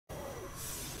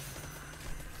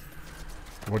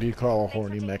What do you call a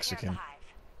horny Mexican?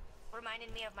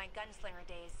 Reminded me of my gunslinger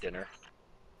days. Dinner.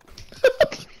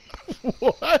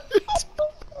 What?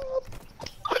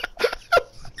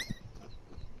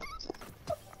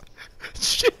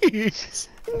 Jeez.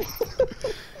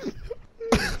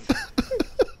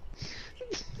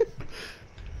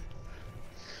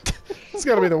 It's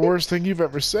gotta be the worst thing you've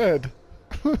ever said.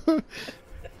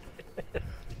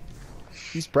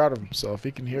 He's proud of himself.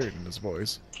 He can hear it in his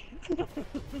voice.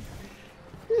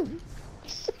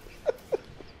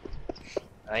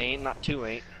 I ain't, not two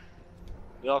ain't.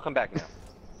 We all come back now.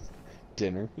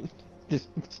 Dinner.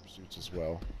 Pursuits as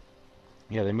well.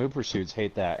 Yeah, they move pursuits,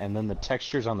 hate that, and then the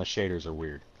textures on the shaders are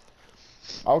weird.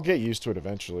 I'll get used to it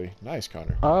eventually. Nice,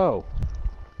 Connor. Oh.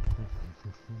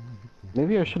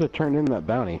 Maybe I should have turned in that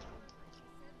bounty.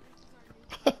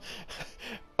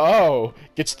 Oh,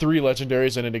 gets 3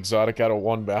 legendaries and an exotic out of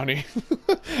 1 bounty.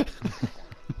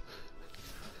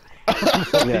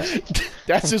 Yeah.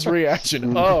 That's his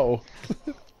reaction. Oh.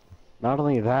 Not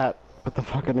only that, but the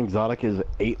fucking exotic is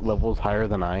 8 levels higher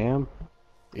than I am.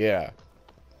 Yeah.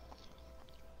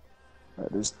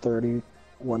 There's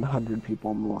 3,100 people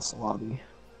in the lost lobby.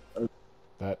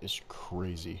 That is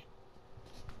crazy.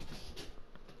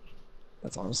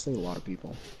 That's honestly a lot of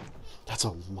people. That's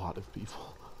a lot of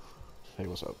people. Hey,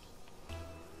 what's up?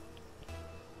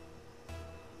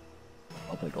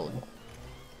 I'll play goalie.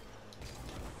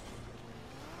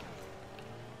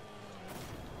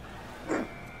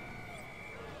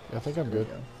 Yeah, I think I'm good.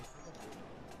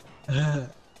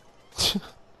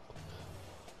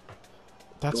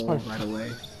 That's goal my right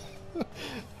away.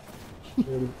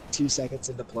 2 seconds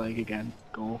into playing again.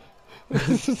 Goal.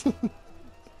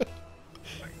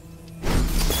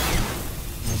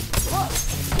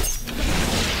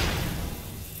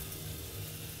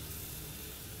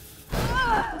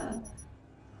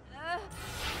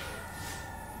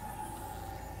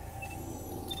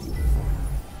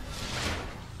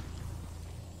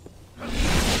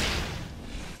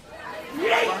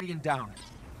 Guardian down.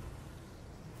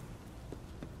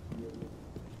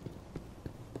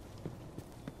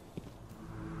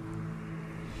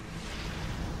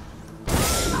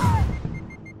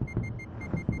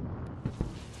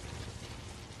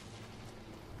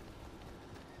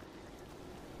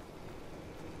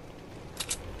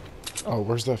 Oh,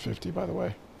 where's that 50, by the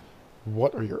way?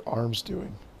 What are your arms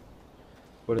doing?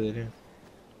 What are they doing?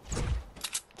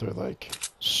 They're like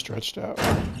stretched out.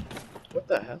 What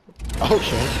the hell? Oh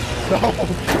shit! No!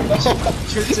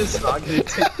 You're just not gonna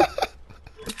take.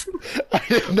 I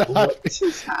did not. What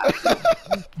just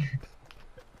happened?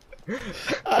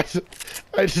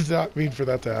 I did not mean for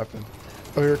that to happen.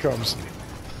 Oh, here it comes.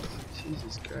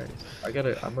 Jesus Christ! I'm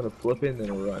gonna flip in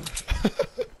and run.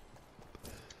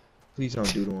 Please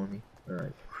don't doodle on me. All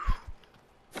right.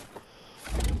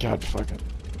 God fucking.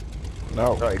 No.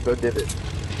 All right, go dip it.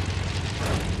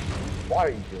 Why are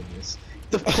you doing this?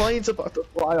 The plane's about to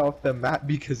fly off the map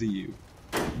because of you.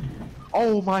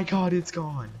 Oh my God, it's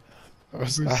gone. What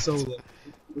was We're that? so low.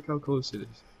 Look how close it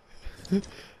is.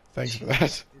 Thanks for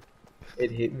that.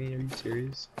 It hit me. Are you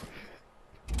serious?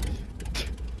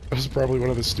 That was probably one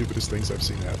of the stupidest things I've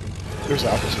seen happen. There's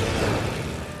apples right there.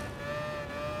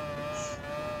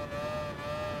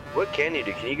 What can you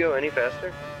do? Can you go any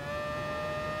faster?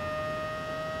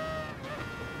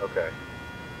 Okay.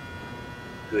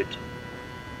 Good.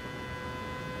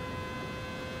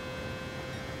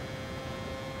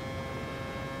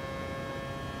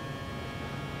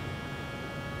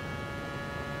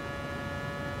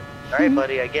 Alright,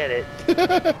 buddy, I get it.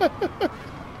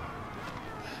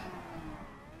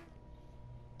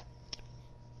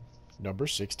 Number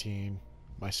 16.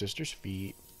 My sister's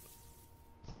feet.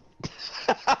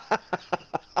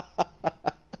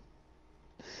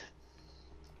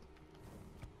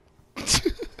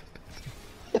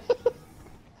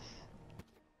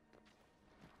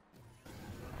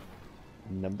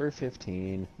 Number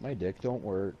 15. My dick don't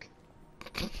work.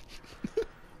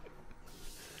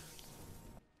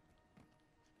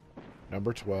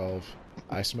 Number 12.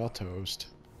 I smell toast.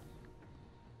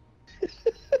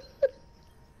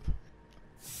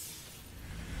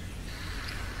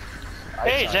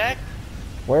 Hey, Zach!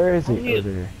 Where is he? You- Over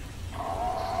here.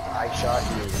 I shot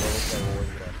you.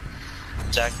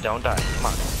 Zach, don't die. Come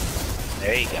on.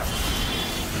 There you go.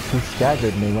 He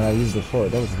staggered me when I used the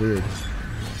sword. That was weird.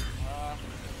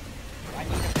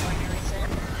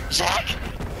 Zach!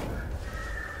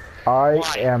 I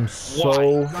Why? am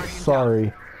so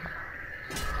sorry.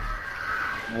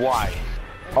 Why?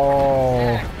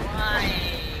 Oh.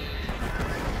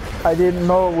 I didn't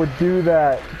know it would do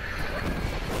that.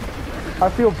 I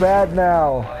feel bad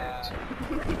now.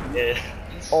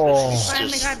 Oh.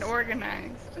 Finally got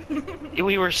organized.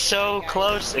 We were so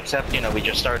close, except, you know, we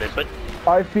just started, but...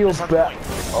 I feel bad.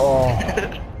 Oh.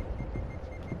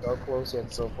 So close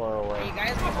yet so far away. You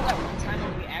guys remember that one time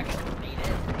when we actually made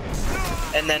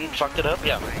it? And then fucked it up?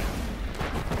 Yeah.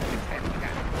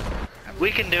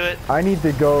 We can do it. I need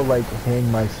to go, like,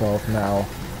 hang myself now.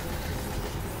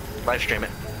 Live stream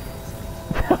it.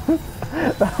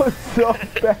 That was so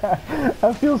bad.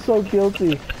 I feel so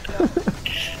guilty.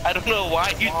 I don't know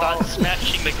why you thought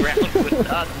smashing the ground would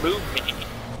not move me.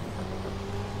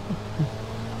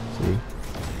 See?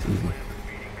 It's easy.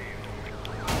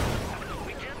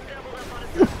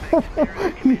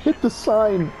 He hit the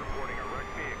sign.